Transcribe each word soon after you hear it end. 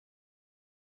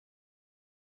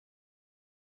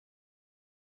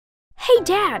Hey,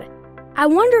 Dad, I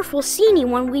wonder if we'll see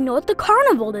anyone we know at the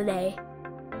carnival today.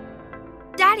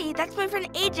 Daddy, that's my friend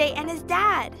AJ and his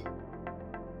dad.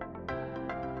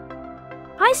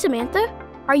 Hi, Samantha.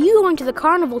 Are you going to the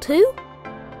carnival too?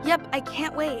 Yep, I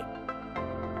can't wait.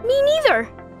 Me neither.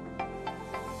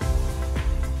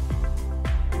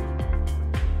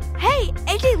 Hey,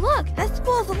 AJ, look! That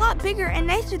school is a lot bigger and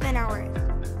nicer than ours.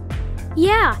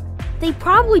 Yeah, they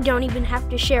probably don't even have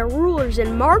to share rulers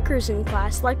and markers in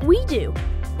class like we do.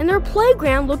 And their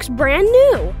playground looks brand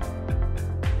new.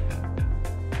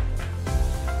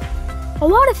 A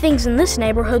lot of things in this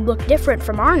neighborhood look different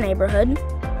from our neighborhood.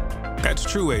 That's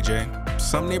true, AJ.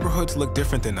 Some neighborhoods look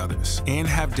different than others and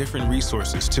have different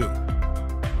resources too.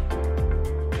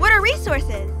 What are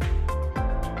resources?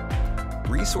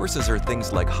 Resources are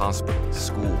things like hospitals,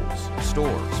 schools,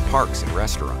 stores, parks, and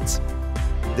restaurants.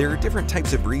 There are different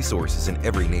types of resources in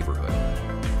every neighborhood.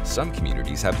 Some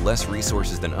communities have less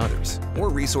resources than others, or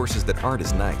resources that aren't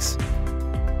as nice.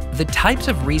 The types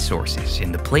of resources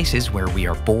in the places where we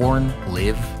are born,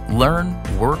 live, learn,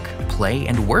 work, play,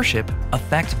 and worship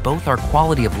affect both our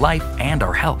quality of life and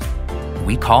our health.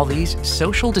 We call these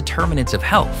social determinants of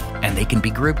health, and they can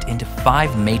be grouped into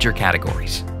 5 major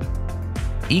categories.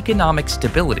 Economic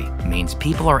stability means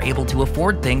people are able to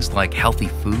afford things like healthy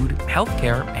food,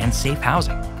 healthcare, and safe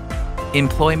housing.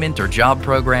 Employment or job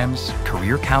programs,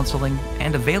 career counseling,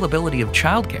 and availability of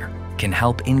childcare can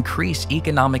help increase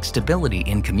economic stability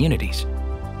in communities.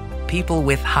 People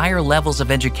with higher levels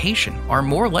of education are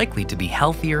more likely to be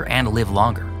healthier and live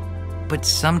longer. But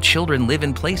some children live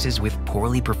in places with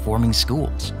poorly performing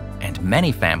schools, and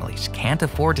many families can't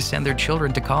afford to send their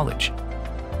children to college.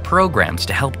 Programs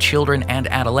to help children and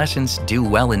adolescents do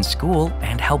well in school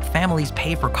and help families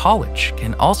pay for college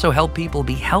can also help people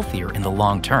be healthier in the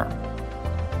long term.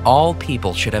 All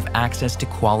people should have access to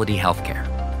quality healthcare.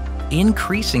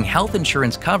 Increasing health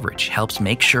insurance coverage helps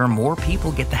make sure more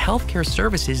people get the healthcare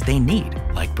services they need,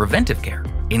 like preventive care,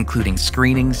 including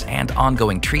screenings and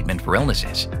ongoing treatment for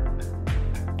illnesses.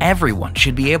 Everyone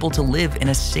should be able to live in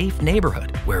a safe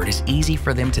neighborhood where it is easy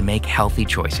for them to make healthy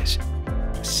choices.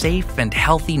 Safe and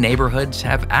healthy neighborhoods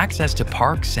have access to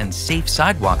parks and safe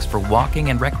sidewalks for walking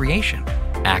and recreation,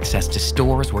 access to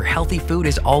stores where healthy food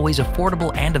is always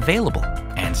affordable and available,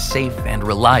 and safe and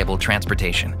reliable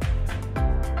transportation.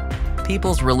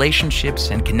 People's relationships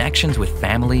and connections with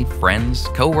family, friends,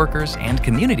 coworkers, and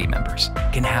community members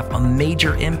can have a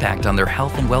major impact on their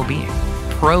health and well-being.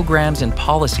 Programs and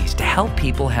policies to help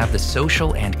people have the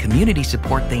social and community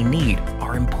support they need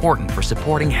are important for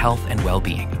supporting health and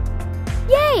well-being.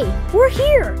 Yay! We're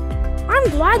here! I'm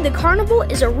glad the carnival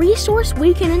is a resource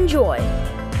we can enjoy.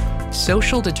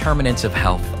 Social determinants of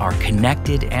health are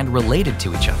connected and related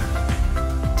to each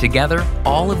other. Together,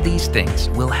 all of these things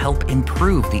will help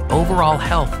improve the overall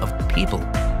health of people.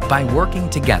 By working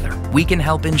together, we can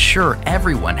help ensure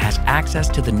everyone has access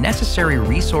to the necessary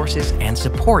resources and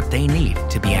support they need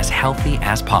to be as healthy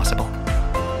as possible.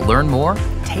 Learn more,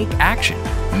 take action,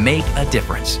 make a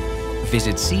difference.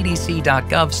 Visit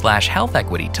cdc.gov/health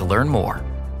equity to learn more.